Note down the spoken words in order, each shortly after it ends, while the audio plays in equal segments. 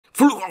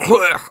The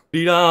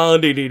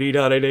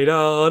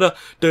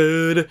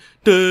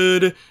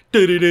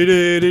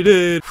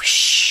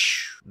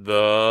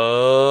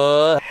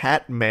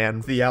Hat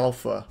Man, the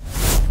Alpha.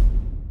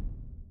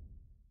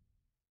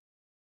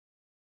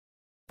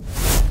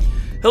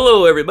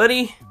 Hello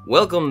everybody,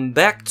 welcome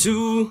back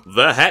to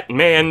the Hat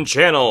Man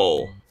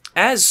channel.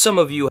 As some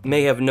of you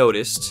may have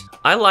noticed,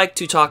 I like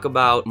to talk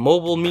about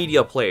mobile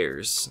media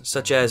players,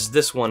 such as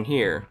this one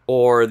here,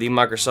 or the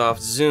Microsoft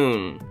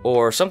Zune,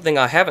 or something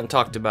I haven't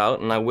talked about,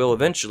 and I will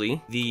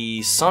eventually, the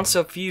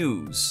Sansa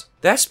Fuse.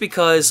 That's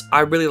because I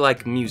really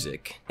like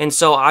music, and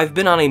so I've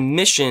been on a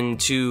mission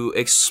to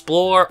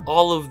explore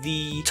all of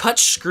the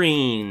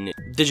touchscreen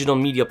digital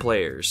media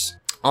players.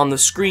 On the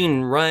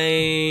screen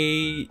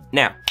right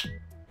now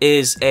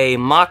is a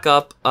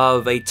mock-up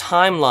of a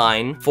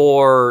timeline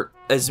for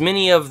as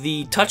many of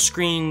the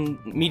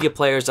touchscreen media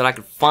players that I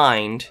could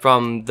find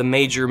from the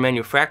major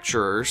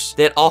manufacturers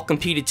that all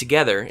competed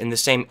together in the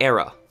same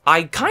era.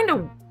 I kind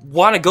of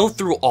want to go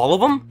through all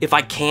of them if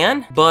I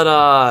can,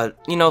 but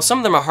you know, some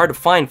of them are hard to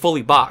find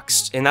fully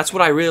boxed, and that's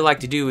what I really like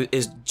to do,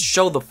 is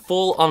show the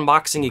full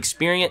unboxing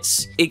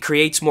experience. It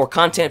creates more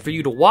content for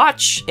you to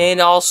watch, and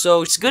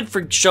also it's good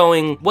for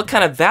showing what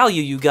kind of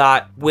value you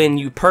got when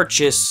you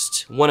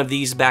purchased one of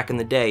these back in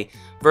the day,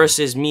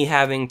 versus me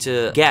having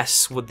to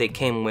guess what they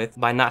came with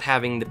by not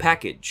having the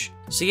package.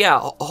 So yeah,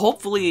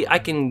 hopefully I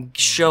can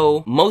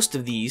show most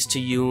of these to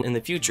you in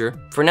the future.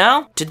 For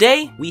now,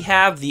 today we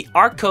have the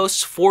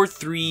Archos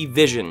 4.3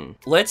 Vision.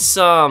 Let's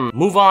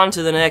move on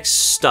to the next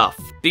stuff.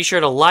 Be sure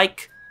to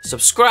like,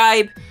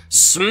 subscribe,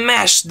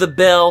 smash the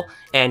bell,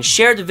 and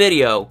share the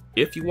video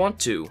if you want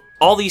to.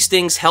 All these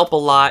things help a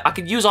lot. I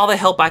could use all the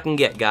help I can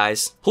get,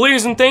 guys.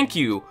 Please and thank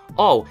you.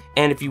 Oh,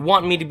 and if you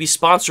want me to be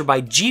sponsored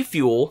by G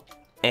Fuel,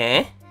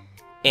 then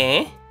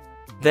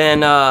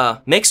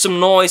make some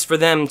noise for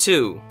them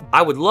too.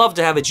 I would love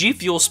to have a G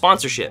Fuel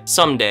sponsorship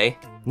someday.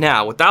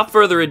 Now, without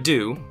further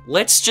ado,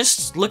 let's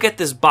just look at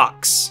this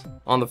box.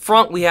 On the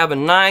front, we have a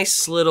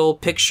nice little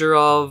picture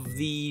of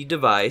the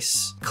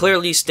device.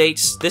 Clearly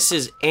states this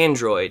is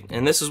Android,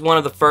 and this is one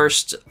of the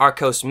first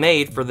Archos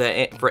made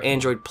for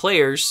Android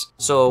players,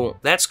 so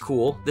that's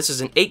cool. This is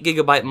an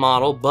 8GB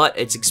model, but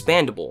it's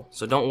expandable,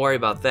 so don't worry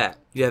about that.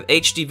 You have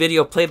HD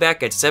video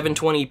playback at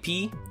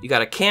 720p. You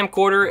got a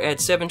camcorder at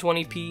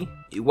 720p.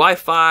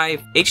 Wi-Fi,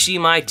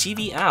 HDMI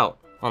TV out.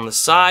 On the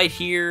side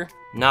here,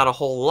 not a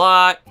whole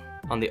lot.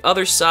 On the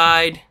other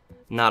side,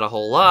 not a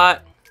whole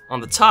lot. On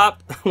the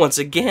top, once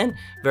again,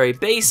 very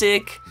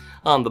basic.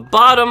 On the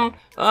bottom,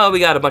 we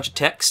got a bunch of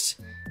text.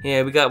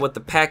 Yeah, we got what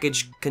the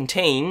package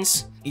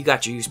contains. You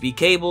got your USB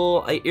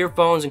cable,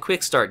 earphones, and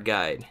quick start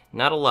guide.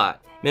 Not a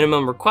lot.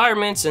 Minimum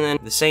requirements, and then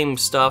the same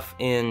stuff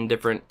in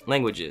different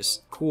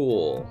languages.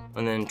 Cool.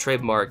 And then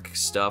trademark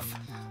stuff.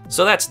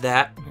 So that's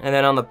that. And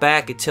then on the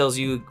back, it tells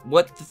you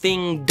what the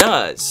thing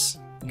does.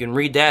 You can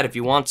read that if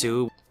you want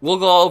to. We'll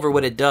go over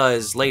what it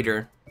does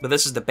later, but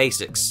this is the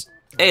basics.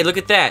 Hey, look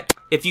at that.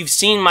 If you've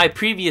seen my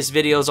previous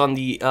videos on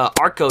the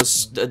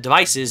Archos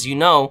devices, you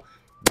know,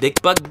 Big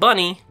Bug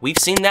Bunny, we've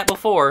seen that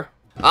before.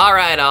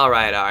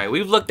 Alright.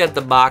 We've looked at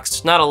the box.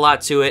 There's not a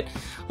lot to it.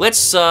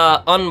 Let's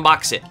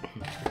unbox it.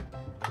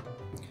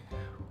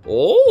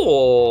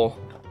 Oh,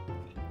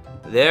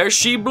 there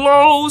she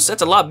blows.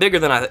 That's a lot bigger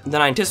than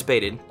I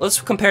anticipated.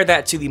 Let's compare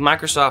that to the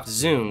Microsoft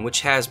Zune,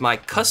 which has my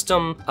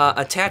custom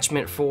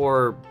attachment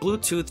for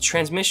Bluetooth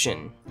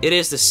transmission. It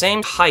is the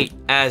same height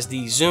as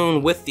the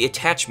Zune with the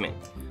attachment.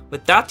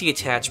 Without the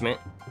attachment,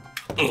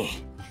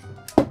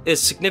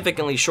 it's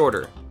significantly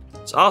shorter.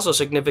 It's also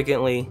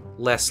significantly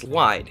less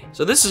wide.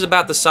 So this is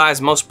about the size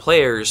most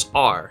players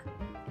are.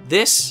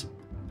 This,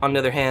 on the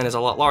other hand, is a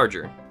lot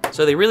larger.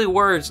 So they really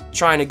were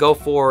trying to go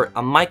for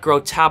a micro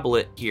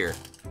tablet here.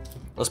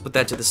 Let's put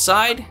that to the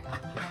side.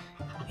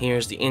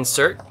 Here's the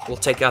insert. We'll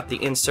take out the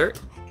insert.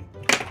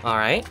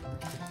 Alright.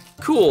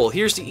 Cool,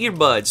 here's the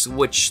earbuds,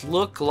 which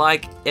look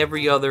like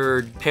every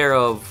other pair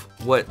of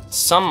what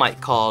some might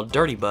call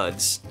dirty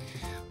buds.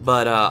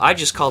 But I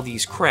just call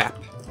these crap.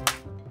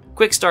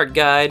 Quick start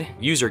guide,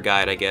 user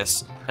guide I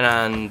guess.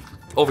 And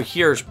over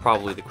here is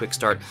probably the quick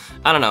start.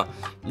 I don't know.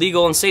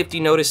 Legal and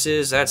safety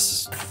notices,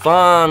 that's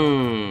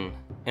fun.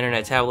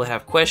 Internet tablet,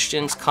 have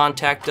questions,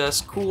 contact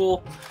us,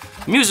 cool.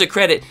 Music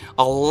credit,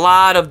 a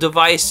lot of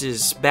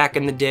devices back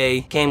in the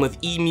day came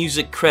with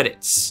eMusic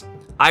credits.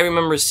 I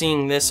remember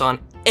seeing this on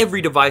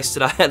every device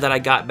that I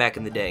got back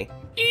in the day.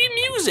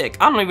 eMusic,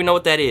 I don't even know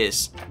what that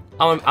is.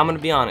 I'm gonna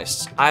be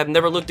honest, I've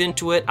never looked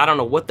into it. I don't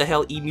know what the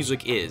hell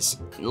eMusic is.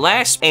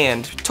 Last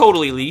and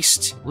totally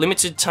least,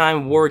 limited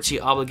time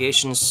warranty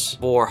obligations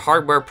for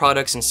hardware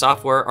products and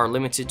software are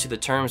limited to the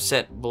terms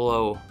set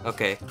below.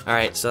 Okay,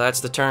 alright, so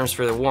that's the terms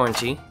for the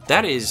warranty.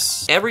 That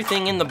is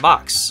everything in the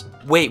box.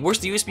 Wait, where's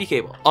the USB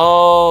cable?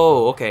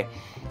 Oh, okay.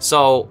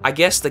 So, I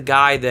guess the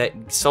guy that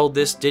sold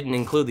this didn't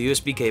include the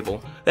USB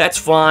cable. That's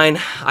fine.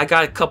 I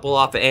got a couple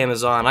off of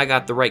Amazon. I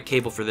got the right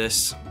cable for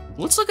this.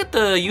 Let's look at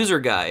the user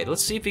guide.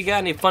 Let's see if you got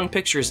any fun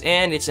pictures,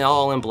 and it's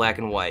all in black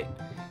and white.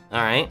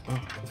 Alright.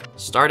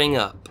 Starting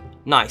up.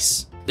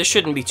 Nice. This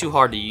shouldn't be too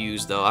hard to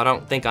use, though. I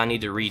don't think I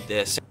need to read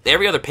this.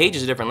 Every other page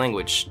is a different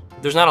language.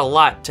 There's not a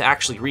lot to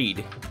actually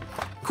read.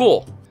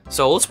 Cool.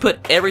 So let's put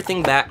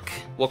everything back.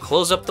 We'll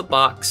close up the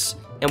box,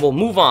 and we'll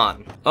move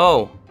on.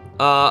 Oh,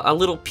 a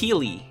little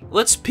peely.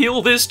 Let's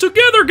peel this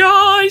together,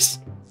 guys!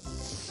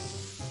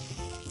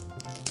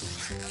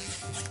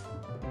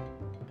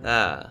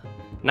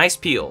 Nice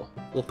peel.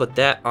 We'll put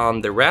that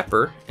on the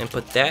wrapper and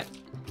put that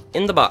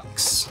in the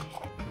box.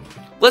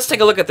 Let's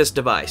take a look at this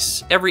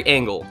device. Every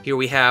angle. Here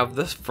we have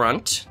the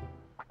front.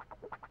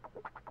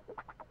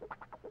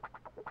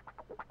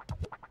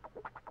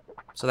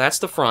 So that's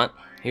the front.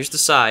 Here's the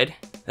side.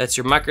 That's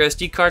your micro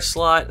SD card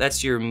slot.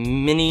 That's your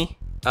mini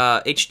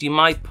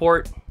HDMI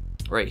port.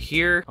 Right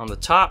here on the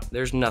top,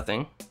 there's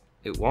nothing.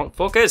 It won't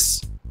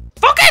focus.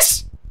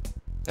 Focus!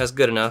 That's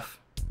good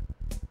enough.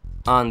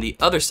 On the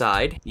other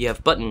side, you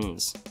have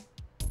buttons.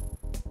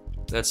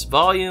 That's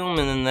volume,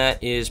 and then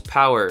that is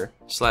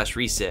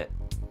power/reset.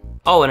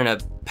 Oh, and then a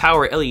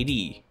power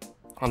LED.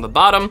 On the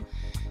bottom,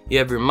 you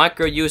have your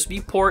micro USB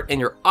port and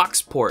your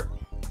aux port.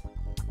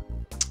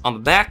 On the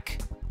back,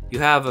 you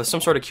have some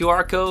sort of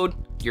QR code,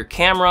 your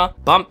camera,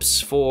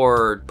 bumps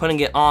for putting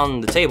it on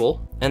the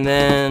table, and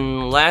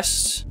then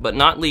last but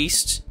not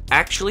least,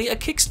 actually a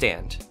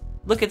kickstand.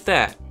 Look at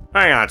that.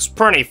 Hey, that's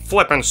pretty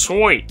flippin'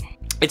 sweet.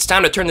 It's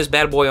time to turn this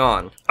bad boy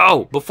on.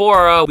 Oh,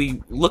 before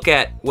we look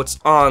at what's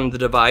on the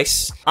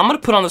device, I'm gonna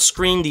put on the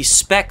screen the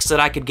specs that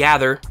I could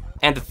gather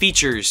and the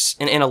features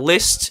in a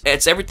list.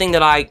 It's everything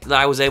that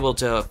I was able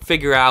to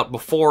figure out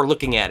before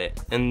looking at it.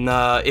 And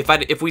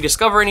if we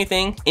discover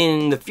anything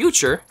in the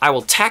future, I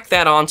will tack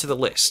that onto the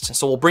list.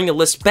 So we'll bring the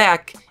list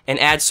back and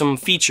add some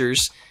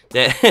features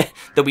that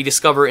that we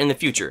discover in the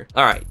future.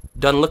 All right,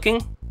 done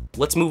looking.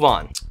 Let's move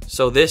on.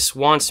 So this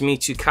wants me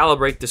to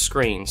calibrate the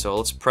screen. So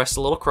let's press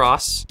a little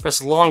cross.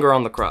 Press longer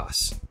on the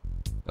cross.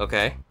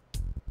 Okay.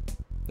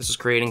 This is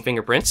creating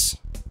fingerprints.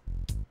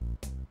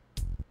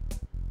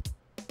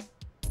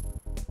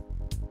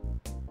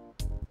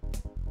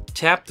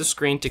 Tap the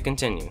screen to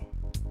continue.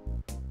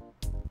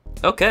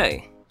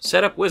 Okay.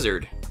 Setup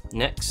wizard.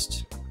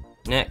 Next.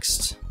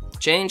 Next.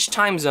 Change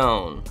time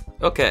zone.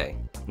 Okay.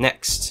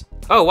 Next.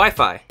 Oh,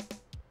 Wi-Fi.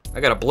 I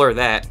gotta blur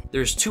that.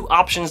 There's two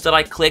options that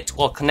I clicked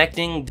while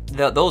connecting.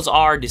 Those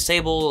are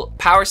disable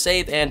power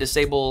save and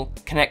disable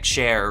connect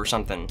share or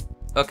something.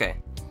 Okay.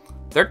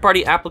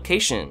 Third-party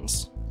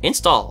applications.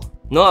 Install.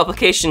 No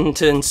application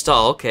to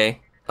install,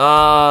 okay.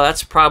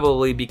 That's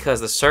probably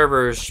because the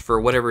servers for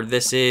whatever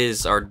this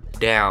is are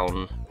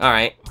down.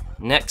 Alright,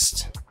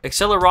 next.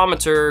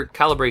 Accelerometer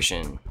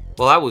calibration.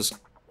 Well, that was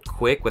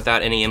quick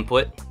without any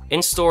input.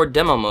 In-store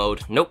demo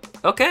mode. Nope.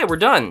 Okay, we're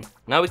done.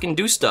 Now we can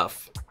do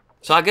stuff.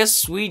 So I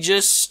guess we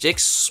just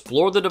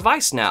explore the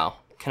device now.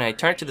 Can I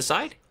turn it to the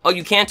side? Oh,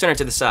 you can turn it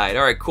to the side.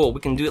 Alright, cool.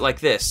 We can do it like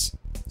this.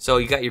 So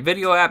you got your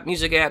video app,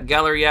 music app,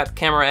 gallery app,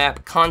 camera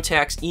app,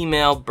 contacts,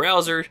 email,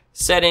 browser,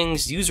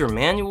 settings, user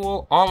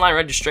manual, online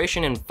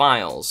registration, and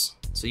files.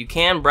 So you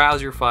can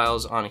browse your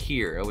files on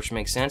here, which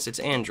makes sense. It's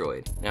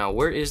Android. Now,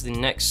 where is the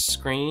next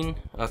screen?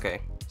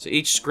 Okay. So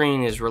each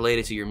screen is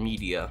related to your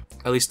media.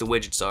 At least the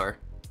widgets are.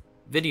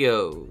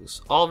 Videos.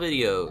 All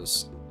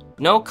videos.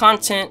 No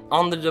content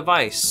on the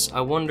device.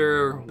 I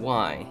wonder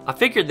why. I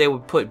figured they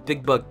would put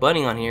Big Bug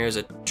Bunny on here as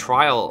a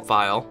trial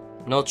file.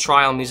 No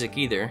trial music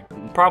either.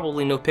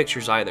 Probably no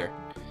pictures either.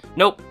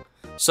 Nope.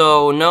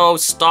 So no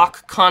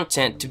stock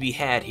content to be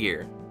had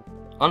here.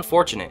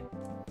 Unfortunate.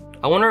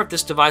 I wonder if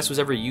this device was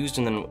ever used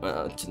and then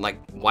like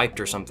wiped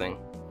or something.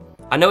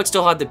 I know it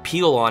still had the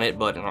peel on it,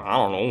 but I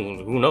don't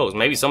know. Who knows?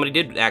 Maybe somebody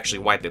did actually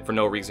wipe it for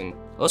no reason.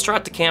 Let's try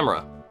out the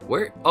camera.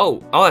 Where?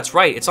 Oh, that's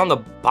right. It's on the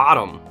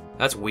bottom.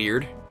 That's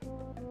weird.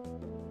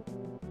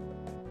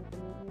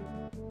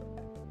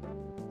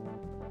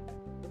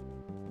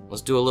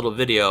 Let's do a little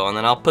video, and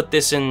then I'll put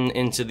this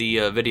into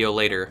the video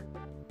later.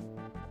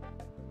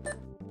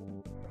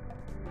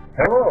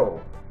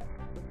 Hello.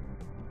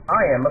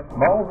 I am a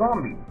small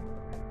zombie.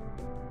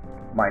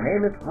 My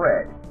name is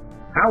Fred.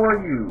 How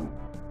are you?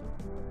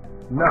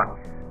 Nice.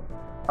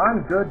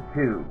 I'm good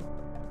too.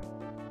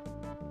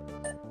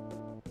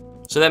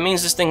 So that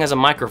means this thing has a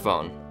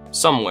microphone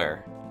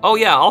somewhere. Oh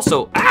yeah,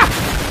 also,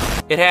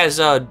 it has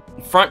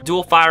front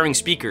dual firing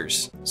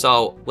speakers.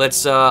 So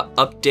let's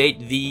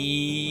update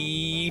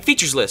the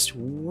features list.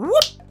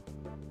 Whoop!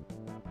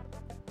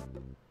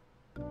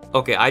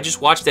 Okay, I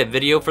just watched that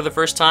video for the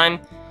first time,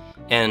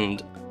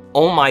 and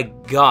oh my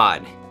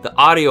god, the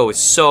audio is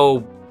so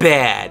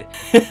bad.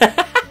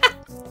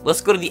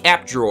 Let's go to the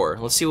app drawer.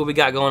 Let's see what we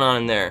got going on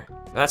in there.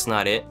 That's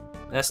not it.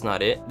 That's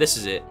not it. This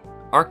is it.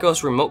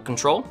 Archos remote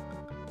control.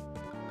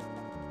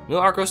 No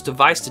Archos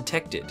device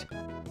detected.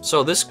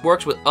 So this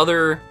works with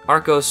other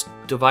Archos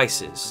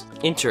devices.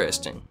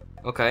 Interesting.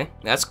 Okay,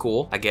 that's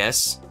cool, I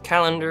guess.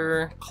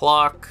 Calendar,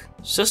 clock,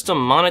 system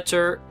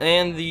monitor,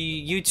 and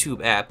the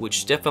YouTube app,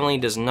 which definitely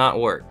does not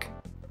work.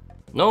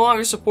 No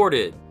longer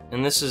supported.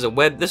 And this is a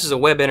web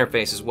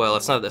interface as well.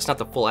 That's not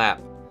the full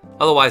app.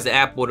 Otherwise, the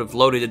app would have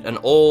loaded an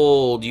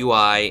old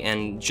UI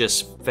and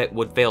just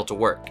would fail to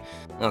work.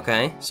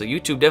 Okay, so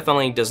YouTube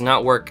definitely does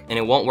not work, and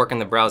it won't work in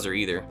the browser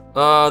either.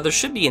 There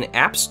should be an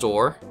app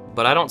store,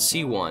 but I don't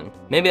see one.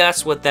 Maybe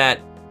that's what that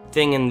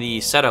thing in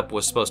the setup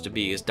was supposed to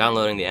be, is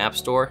downloading the app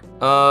store.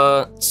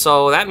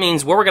 So that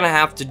means what we're gonna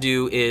have to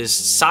do is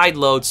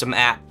sideload some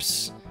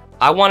apps.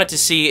 I wanted to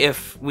see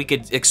if we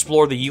could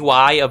explore the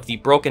UI of the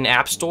broken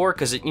app store,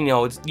 because you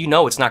know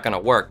it's not gonna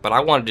work, but I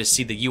wanted to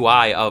see the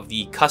UI of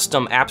the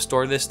custom app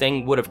store this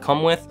thing would have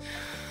come with.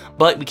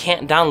 But we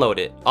can't download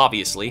it,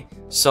 obviously,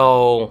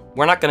 so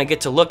we're not gonna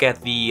get to look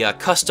at the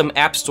custom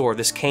app store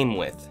this came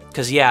with.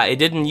 Because yeah, it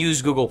didn't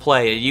use Google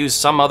Play, it used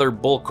some other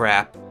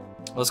bullcrap.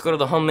 Let's go to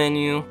the home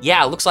menu.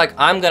 Yeah, it looks like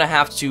I'm gonna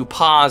have to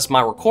pause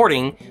my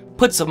recording,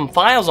 put some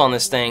files on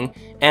this thing,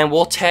 and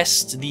we'll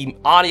test the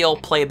audio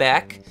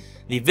playback,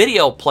 the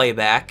video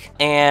playback,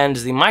 and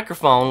the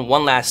microphone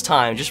one last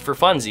time, just for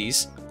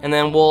funsies, and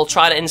then we'll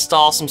try to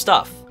install some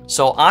stuff.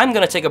 So I'm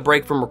gonna take a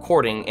break from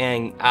recording,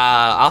 and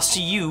I'll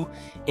see you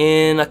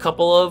in a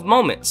couple of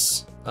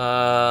moments.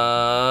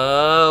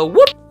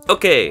 Whoop!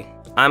 Okay,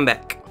 I'm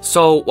back.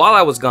 So while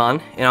I was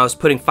gone, and I was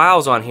putting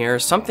files on here,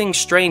 something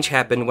strange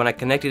happened when I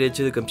connected it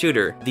to the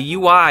computer. The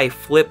UI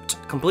flipped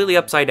completely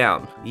upside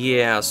down.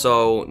 Yeah,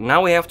 so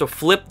now we have to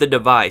flip the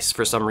device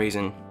for some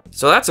reason.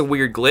 So that's a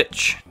weird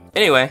glitch.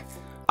 Anyway,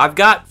 I've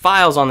got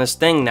files on this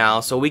thing now,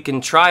 so we can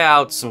try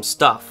out some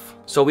stuff.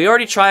 So we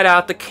already tried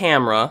out the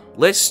camera.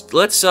 Let's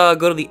go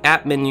to the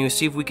app menu,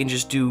 see if we can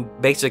just do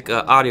basic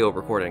audio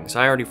recordings.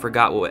 I already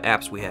forgot what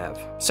apps we have.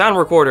 Sound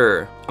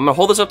recorder. I'm gonna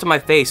hold this up to my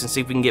face and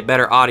see if we can get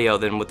better audio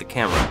than with the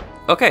camera.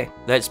 Okay,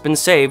 that's been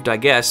saved, I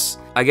guess.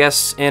 I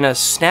guess in a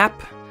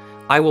snap,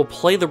 I will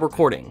play the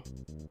recording.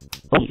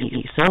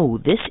 So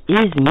this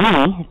is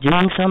me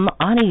doing some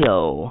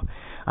audio.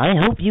 I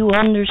hope you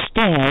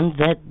understand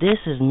that this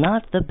is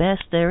not the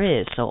best there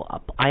is, so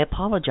I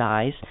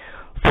apologize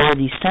for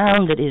the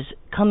sound that is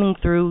coming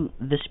through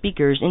the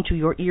speakers into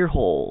your ear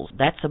holes.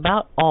 That's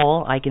about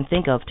all I can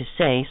think of to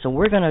say, so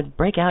we're gonna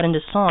break out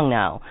into song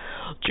now.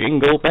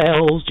 Jingle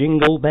bells,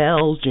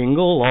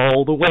 jingle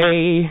all the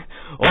way.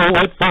 Oh,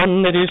 what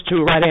fun it is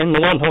to ride in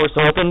the one-horse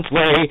open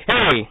sleigh.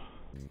 Hey!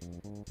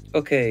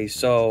 Okay,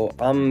 so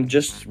I'm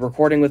just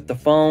recording with the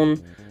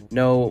phone,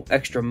 no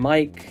extra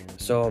mic,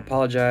 so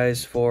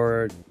apologize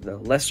for the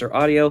lesser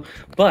audio,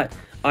 but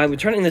I'm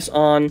turning this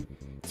on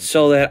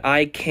so that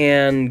I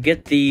can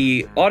get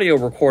the audio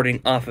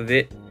recording off of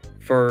it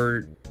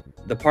for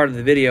the part of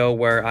the video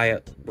where I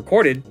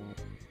recorded.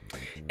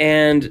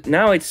 And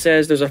now it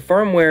says there's a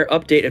firmware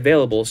update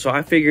available, so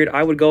I figured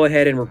I would go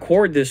ahead and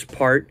record this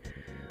part,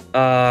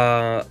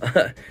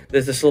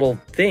 there's this little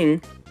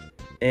thing,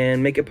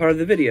 and make it part of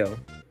the video.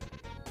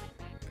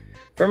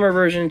 Firmware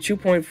version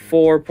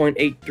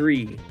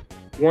 2.4.83.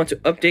 You want to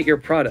update your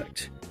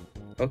product.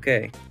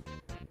 Okay.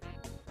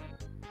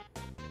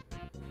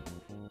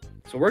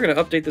 So we're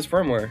gonna update this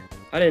firmware.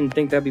 I didn't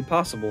think that'd be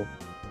possible.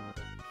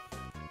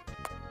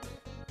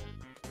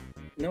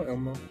 No,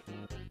 Elmo.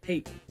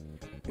 Hey,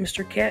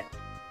 Mr. Cat.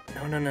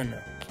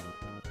 No.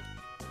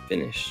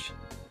 Finished.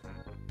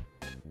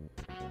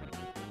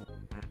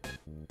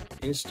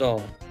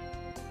 Install.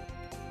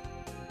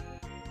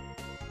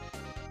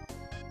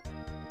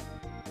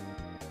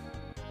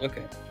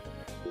 Okay.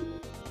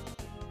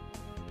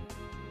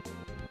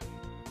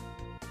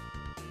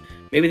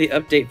 Maybe the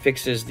update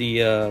fixes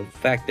the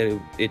fact that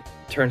it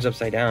turns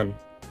upside down.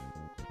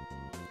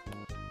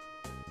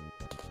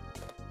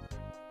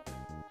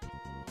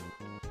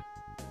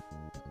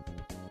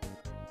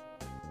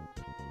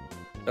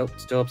 Oh,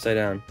 still upside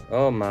down.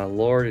 Oh my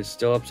lord, it's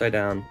still upside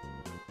down.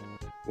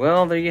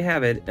 Well, there you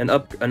have it. An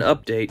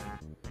update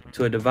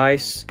to a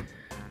device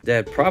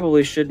that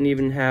probably shouldn't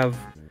even have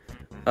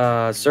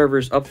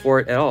servers up for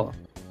it at all.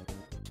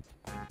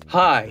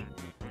 Hi,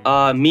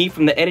 me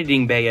from the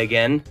editing bay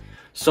again.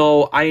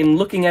 So I am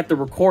looking at the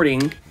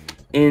recording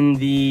in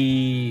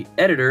the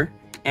editor,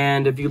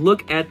 and if you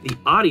look at the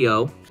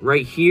audio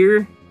right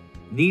here,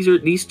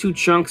 these two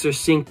chunks are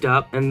synced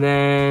up, and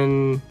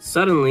then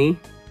suddenly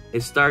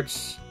it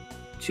starts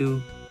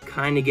to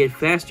kind of get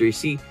faster. You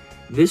see,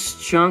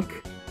 this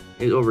chunk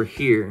is over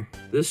here.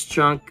 This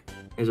chunk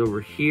is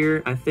over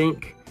here, I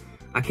think.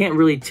 I can't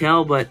really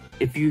tell, but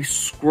if you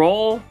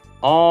scroll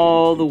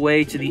all the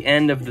way to the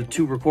end of the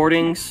two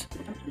recordings,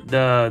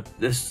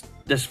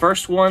 this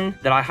first one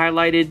that I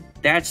highlighted,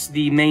 that's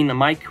the main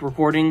mic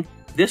recording.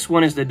 This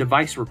one is the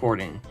device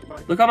recording.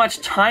 Look how much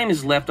time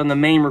is left on the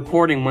main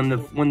recording when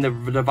the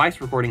device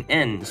recording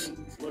ends.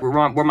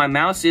 Where my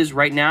mouse is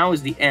right now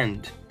is the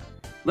end.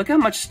 Look how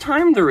much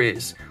time there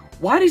is.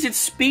 Why does it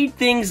speed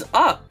things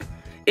up?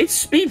 It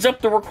speeds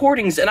up the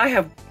recordings, and I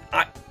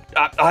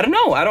don't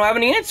know. I don't have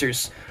any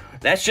answers.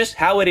 That's just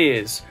how it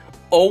is.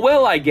 Oh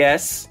well, I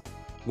guess.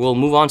 We'll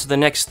move on to the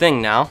next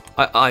thing now.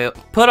 I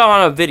put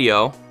on a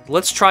video.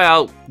 Let's try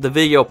out the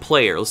video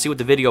player. Let's see what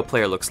the video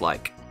player looks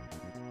like.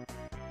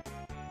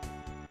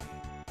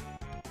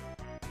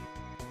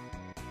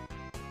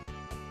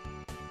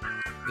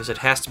 Because it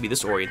has to be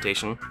this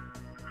orientation.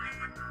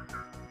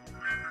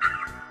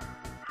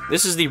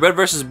 This is the Red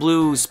vs.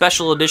 Blue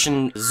Special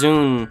Edition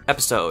Zune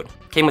episode.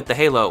 Came with the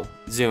Halo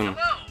Zune.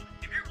 Hello!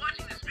 If you're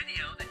watching this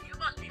video, then you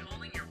must be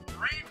holding your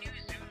brand new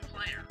Zune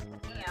player.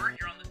 Or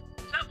you're on the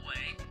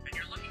subway and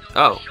you're looking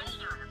over the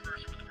shoulder of a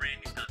person with a brand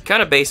new stuff.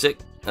 Kind of basic.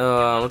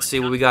 Let's see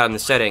what we got in the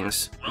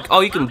settings.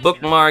 Oh, you can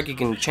bookmark, you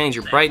can change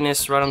your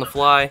brightness right on the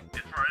fly.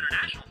 And for our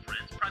international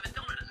friends, private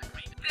donut is a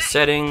great thing.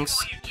 Settings.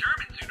 All you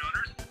German Zune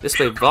owners,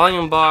 Display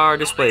volume bar,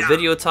 display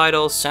video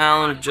title,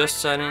 sound, adjust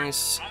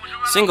settings,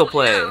 single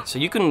play. So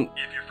you can if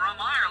you're from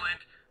Ireland,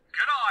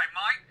 good eye,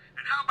 Mike.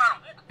 And how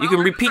about a you can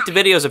repeat the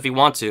videos if you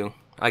want to,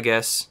 I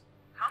guess.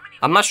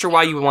 I'm not sure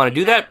why you would want to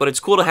do that, but it's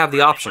cool to have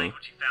the option.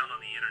 what you found on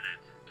the internet.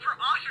 For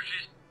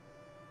ostriches,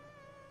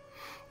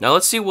 Now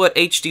let's see what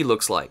HD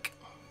looks like.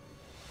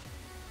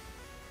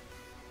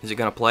 Is it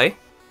gonna play?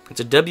 It's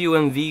a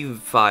WMV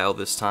file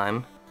this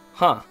time.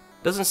 Huh.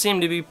 Doesn't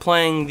seem to be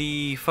playing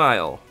the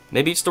file.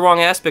 Maybe it's the wrong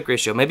aspect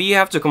ratio. Maybe you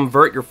have to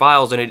convert your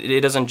files and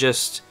it doesn't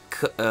just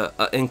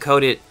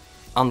encode it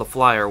on the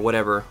fly or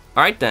whatever.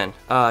 Alright then.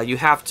 You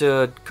have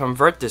to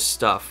convert this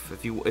stuff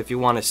if you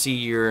want to see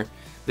your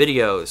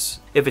videos.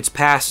 If it's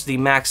past the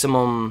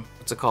maximum,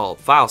 what's it called,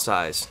 file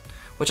size.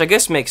 Which I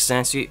guess makes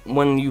sense.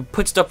 When you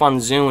put stuff on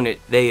Zune,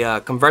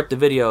 they convert the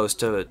videos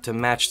to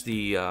match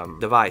the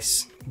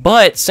device.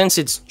 But since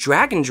it's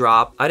drag and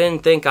drop, I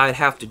didn't think I'd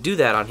have to do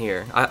that on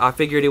here. I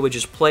figured it would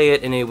just play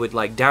it and it would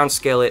like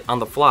downscale it on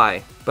the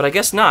fly. But I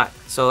guess not.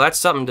 So that's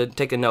something to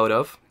take a note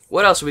of.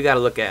 What else we got to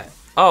look at?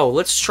 Oh,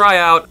 let's try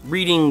out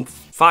reading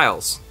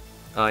files.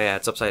 Oh yeah,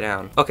 it's upside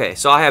down. Okay,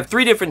 so I have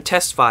 3 different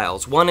test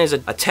files. One is a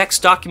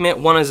text document,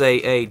 one is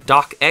a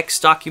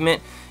docx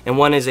document, and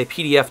one is a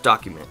PDF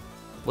document.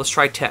 Let's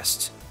try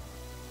test.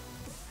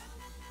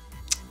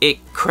 It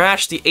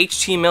crashed the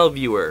HTML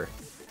viewer.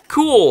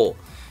 Cool!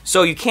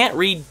 So you can't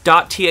read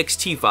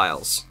 .txt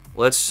files.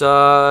 Let's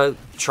try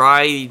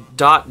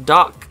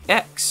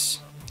 .docx.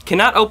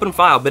 Cannot open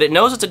file, but it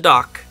knows it's a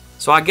doc.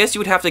 So I guess you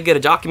would have to get a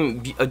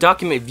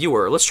document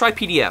viewer. Let's try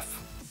PDF.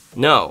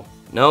 No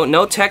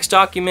text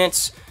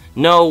documents,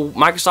 no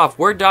Microsoft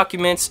Word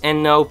documents,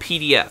 and no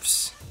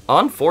PDFs.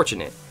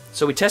 Unfortunate.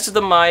 So we tested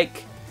the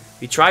mic,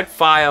 we tried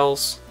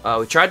files,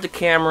 we tried the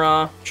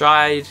camera,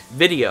 tried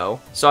video.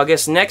 So I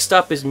guess next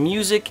up is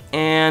music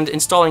and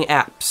installing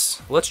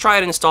apps. Let's try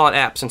to install an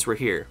app since we're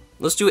here.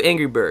 Let's do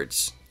Angry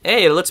Birds.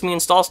 Hey, it lets me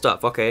install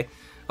stuff. Okay.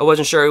 I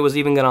wasn't sure it was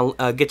even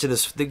gonna get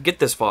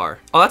this far.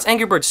 Oh, that's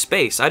Angry Birds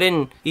Space. I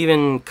didn't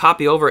even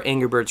copy over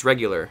Angry Birds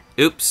Regular.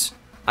 Oops.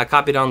 I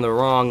copied on the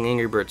wrong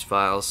Angry Birds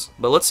files.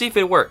 But let's see if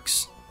it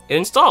works. It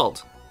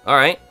installed.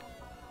 Alright.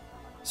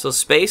 So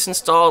Space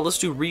installed. Let's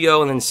do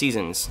Rio and then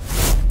Seasons.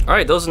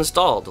 Alright, those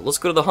installed. Let's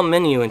go to the home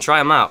menu and try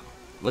them out.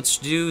 Let's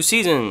do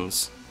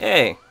Seasons.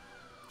 Hey.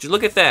 Just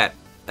look at that.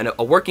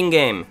 A working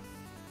game.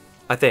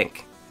 I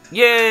think.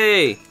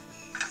 Yay!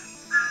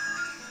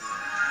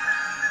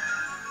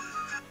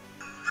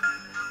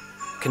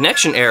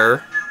 Connection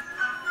error?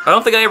 I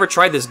don't think I ever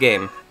tried this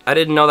game. I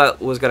didn't know that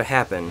was gonna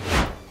happen.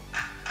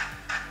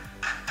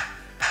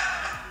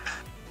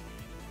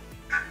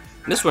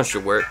 This one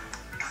should work.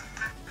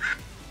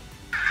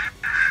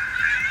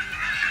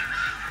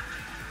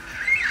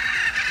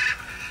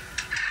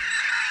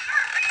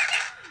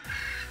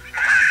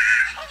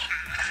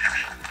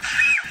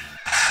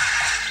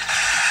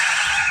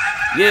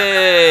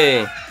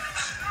 Yay!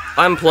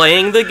 I'm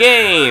playing the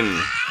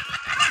game!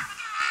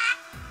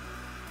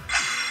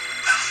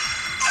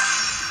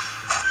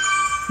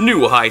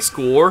 New high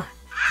score.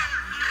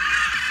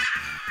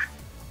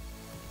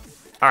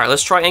 Alright,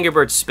 let's try Angry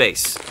Birds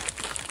Space.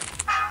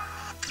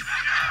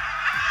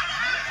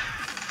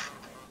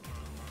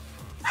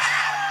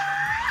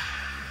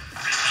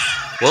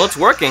 Well, it's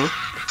working.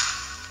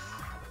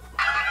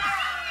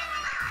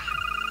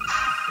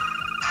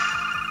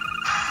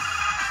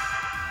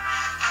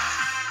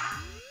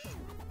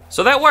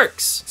 So that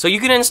works. So you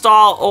can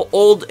install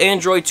old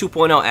Android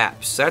 2.0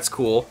 apps. That's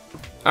cool.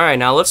 All right,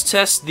 now let's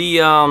test the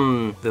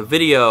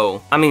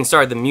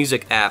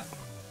music app.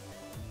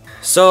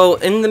 So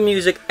in the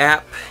music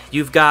app,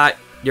 you've got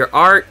your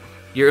art,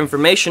 your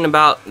information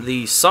about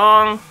the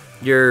song,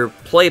 your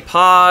play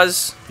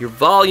pause, your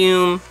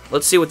volume.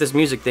 Let's see what this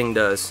music thing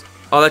does.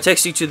 Oh, that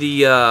takes you to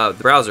the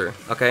browser,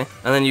 okay?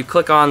 And then you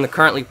click on the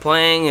currently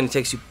playing and it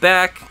takes you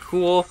back.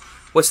 Cool.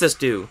 What's this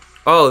do?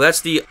 Oh, that's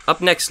the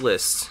up next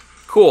list.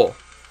 Cool.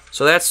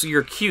 So that's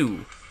your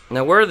queue.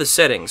 Now where are the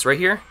settings? Right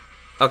here?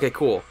 Okay,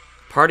 cool.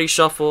 Party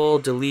shuffle,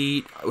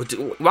 delete.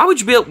 Why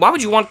would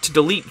you want to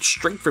delete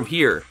straight from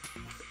here?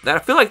 I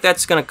feel like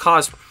that's gonna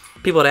cause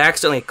people to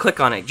accidentally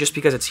click on it just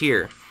because it's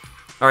here.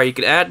 All right, you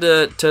can add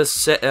to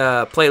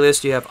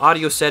playlist. You have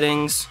audio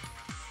settings,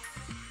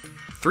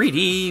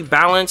 3D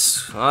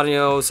balance,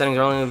 audio settings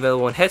are only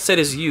available when headset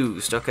is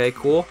used. Okay,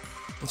 cool.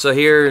 So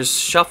here's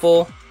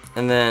shuffle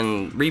and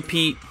then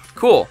repeat.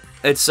 Cool.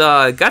 It's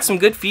got some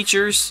good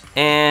features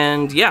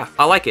and yeah,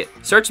 I like it.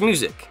 Search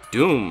music.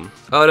 Doom.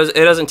 Oh, it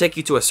doesn't take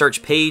you to a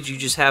search page. You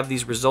just have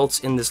these results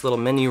in this little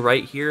menu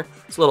right here.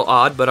 It's a little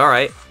odd, but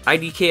alright.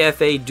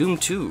 IDKFA Doom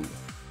 2.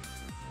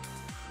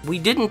 we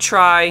didn't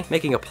try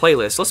making a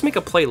playlist. Let's make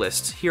a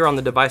playlist here on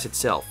the device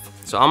itself.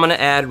 So I'm gonna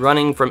add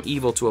Running from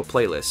Evil to a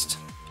playlist.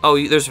 Oh,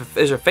 there's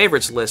a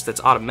favorites list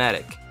that's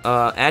automatic.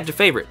 Add to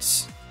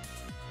favorites.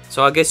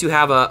 So I guess you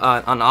have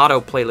an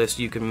auto playlist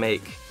you can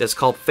make that's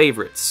called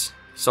favorites.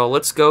 So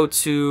let's go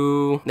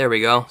to, there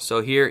we go.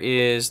 So here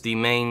is the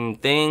main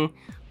thing.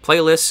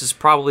 Playlist is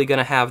probably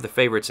gonna have the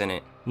favorites in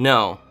it.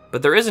 No,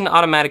 but there is an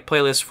automatic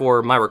playlist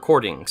for my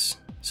recordings.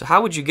 So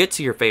how would you get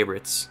to your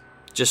favorites?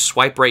 Just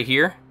swipe right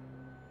here,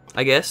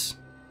 I guess.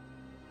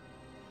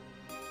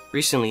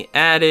 Recently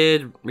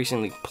added,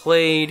 recently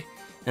played,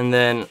 and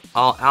then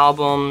all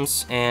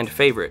albums and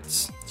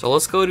favorites. So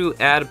let's go to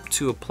add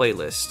to a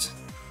playlist.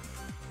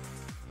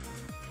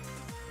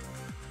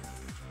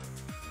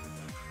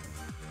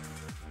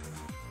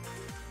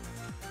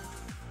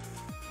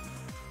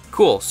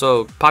 Cool,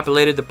 so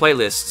populated the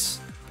playlists.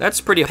 That's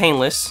pretty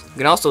painless. You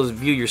can also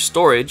view your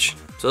storage.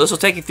 So this will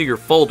take you through your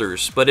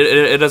folders, but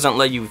it doesn't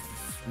let you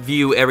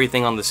view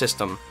everything on the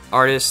system.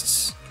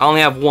 Artists, I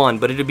only have one,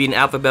 but it'll be in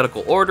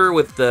alphabetical order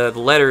with the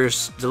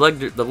letters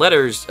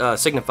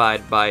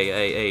signified by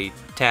a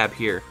tab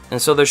here.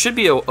 And so there should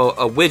be a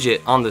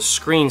widget on the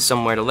screen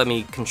somewhere to let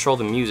me control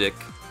the music.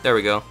 There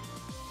we go.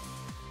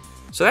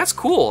 So that's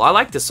cool. I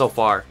like this so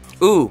far.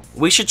 Ooh,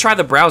 we should try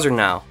the browser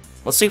now.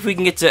 Let's see if we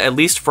can get to at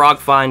least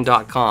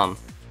frogfind.com.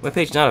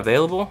 Webpage not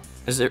available?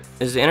 Is the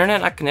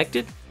internet not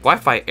connected?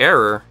 Wi-Fi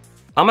error.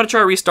 I'm gonna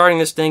try restarting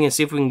this thing and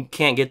see if we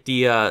can't get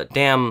the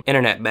damn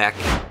internet back.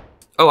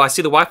 Oh, I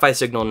see the Wi-Fi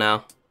signal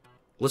now.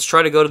 Let's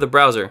try to go to the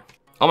browser.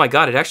 Oh my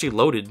god, it actually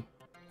loaded.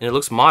 And it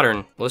looks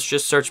modern. Let's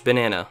just search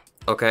banana.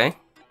 Okay.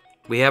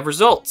 We have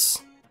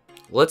results.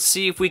 Let's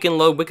see if we can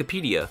load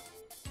Wikipedia.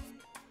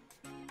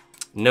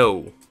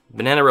 No.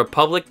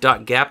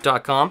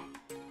 bananarepublic.gap.com.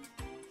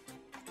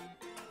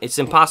 It's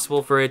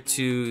impossible for it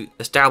to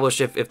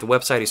establish if the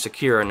website is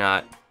secure or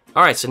not.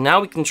 Alright, so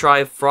now we can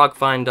try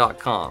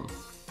frogfind.com.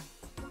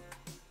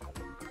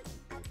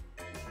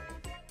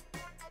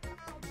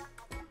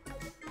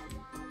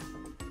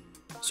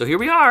 So here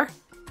we are,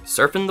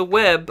 surfing the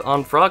web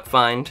on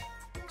FrogFind.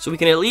 So we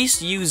can at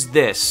least use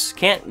this.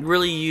 Can't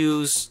really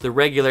use the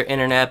regular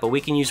internet, but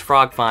we can use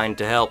FrogFind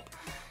to help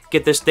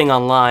get this thing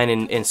online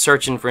and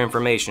searching for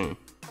information.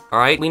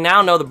 Alright, we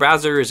now know the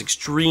browser is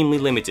extremely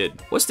limited.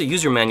 What's the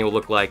user manual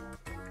look like?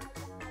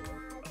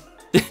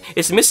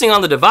 It's missing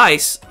on the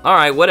device.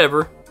 Alright,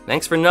 whatever.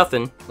 Thanks for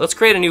nothing. Let's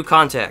create a new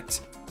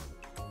contact.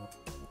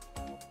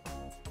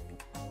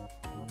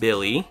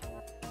 Billy.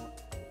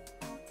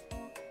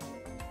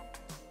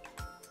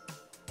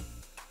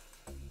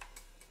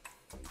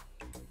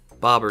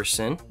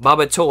 Boberson,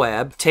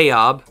 Babatoab,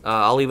 Tayab,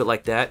 I'll leave it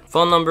like that.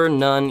 Phone number,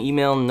 none.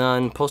 Email,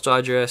 none. Postal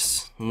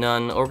address,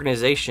 none.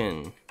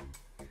 Organization.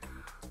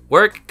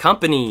 Work,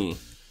 company.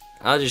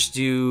 I'll just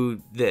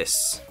do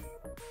this.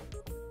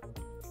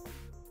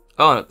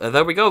 Oh,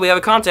 there we go, we have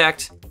a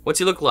contact. What's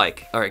he look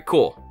like? Alright,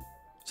 cool.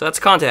 So that's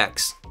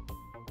contacts.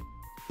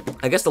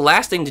 I guess the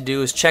last thing to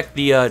do is check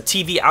the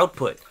TV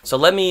output. So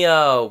let me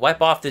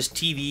wipe off this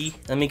TV,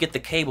 let me get the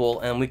cable,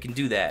 and we can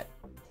do that.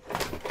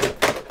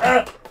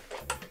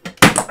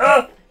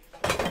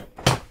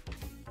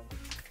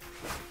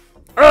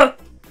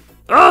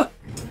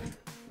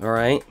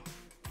 Alright,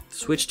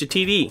 switch to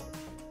TV.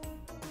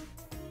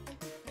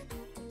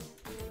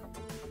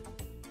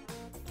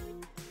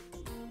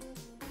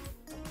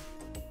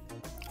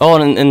 Oh,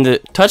 and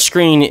the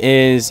touchscreen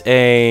is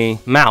a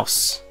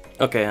mouse.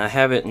 Okay, I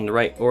have it in the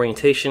right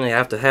orientation. I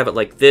have to have it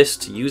like this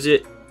to use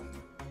it.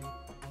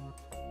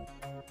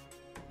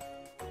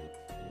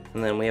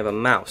 And then we have a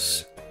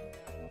mouse.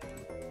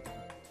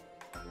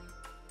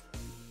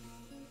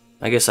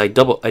 I guess I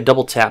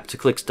double tap to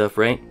click stuff,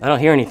 right? I don't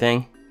hear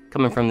anything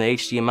coming from the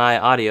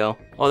HDMI audio.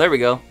 Oh, there we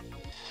go.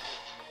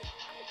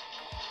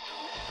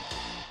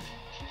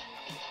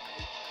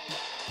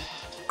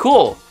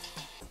 Cool.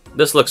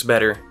 This looks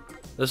better.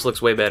 This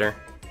looks way better.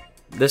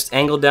 This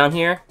angle down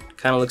here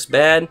kind of looks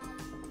bad.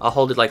 I'll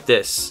hold it like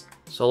this.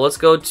 So let's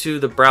go to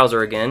the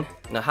browser again.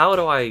 Now how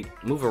do I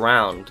move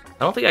around?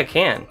 I don't think I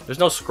can. There's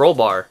no scroll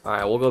bar.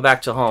 Alright, we'll go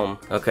back to home.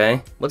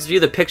 Okay. Let's view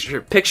the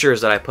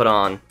pictures that I put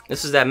on.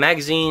 This is that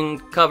magazine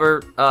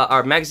cover,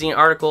 our magazine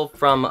article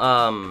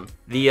from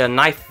the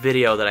knife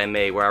video that I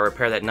made where I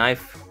repair that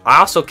knife. I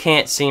also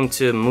can't seem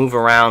to move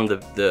around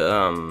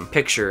the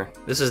picture.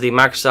 This is the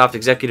Microsoft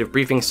Executive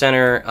Briefing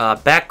Center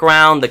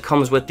background that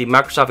comes with the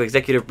Microsoft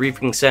Executive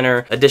Briefing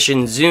Center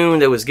edition Zune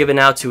that was given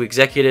out to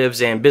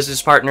executives and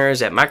business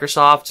partners at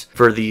Microsoft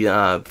for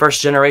the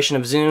first generation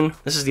of Zune.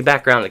 This is the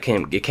background that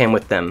came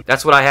with them.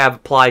 That's what I have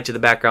applied to the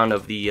background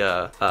of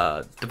the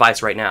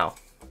device right now.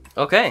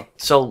 Okay,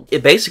 so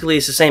it basically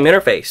is the same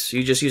interface.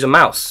 You just use a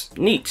mouse.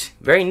 Neat,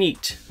 very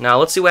neat. Now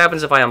let's see what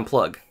happens if I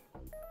unplug.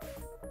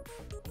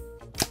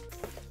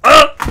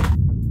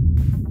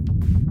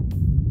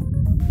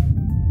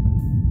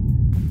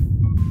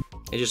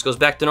 It just goes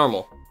back to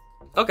normal.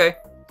 Okay,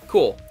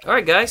 cool.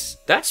 Alright guys,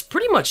 that's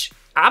pretty much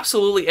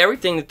absolutely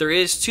everything that there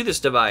is to this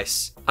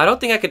device. I don't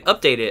think I could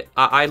update it.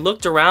 I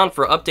looked around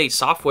for update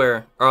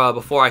software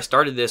before I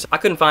started this. I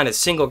couldn't find a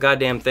single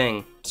goddamn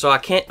thing. So I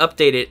can't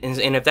update it,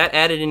 and if that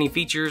added any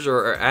features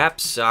or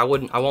apps, I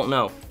won't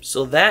know.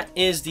 So that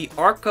is the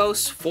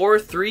Archos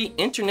 4.3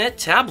 Internet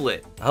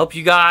Tablet. I hope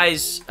you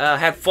guys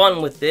had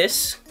fun with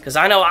this, because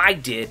I know I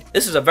did.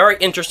 This is a very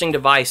interesting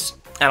device,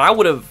 and I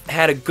would have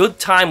had a good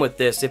time with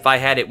this if I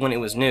had it when it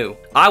was new.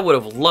 I would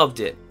have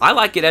loved it. I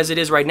like it as it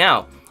is right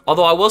now.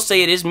 Although I will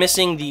say it is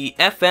missing the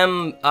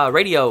FM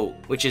radio,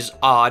 which is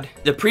odd.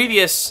 The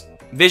previous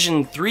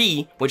Vision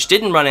 3, which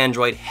didn't run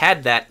Android,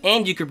 had that,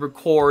 and you could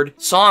record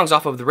songs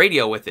off of the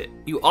radio with it.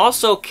 You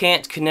also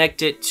can't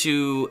connect it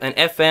to an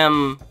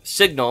FM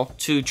signal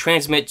to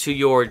transmit to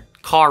your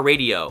car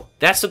radio.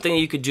 That's something that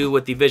you could do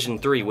with the Vision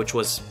 3,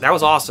 that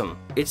was awesome.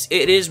 It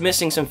is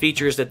missing some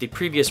features that the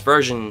previous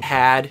version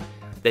had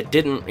that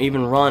didn't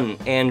even run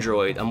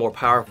Android, a more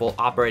powerful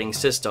operating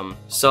system.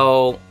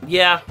 So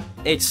yeah,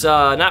 it's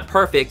not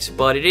perfect,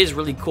 but it is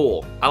really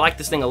cool. I like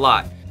this thing a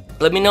lot.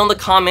 Let me know in the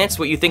comments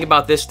what you think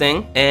about this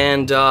thing,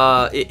 and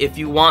if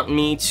you want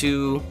me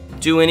to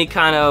do any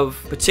kind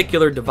of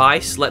particular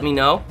device, let me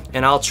know,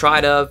 and I'll try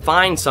to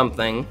find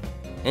something.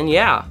 And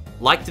yeah,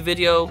 like the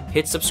video,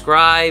 hit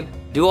subscribe,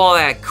 do all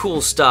that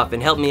cool stuff,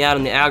 and help me out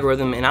in the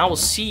algorithm, and I will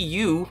see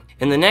you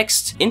in the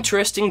next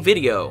interesting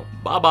video.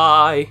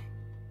 Bye-bye!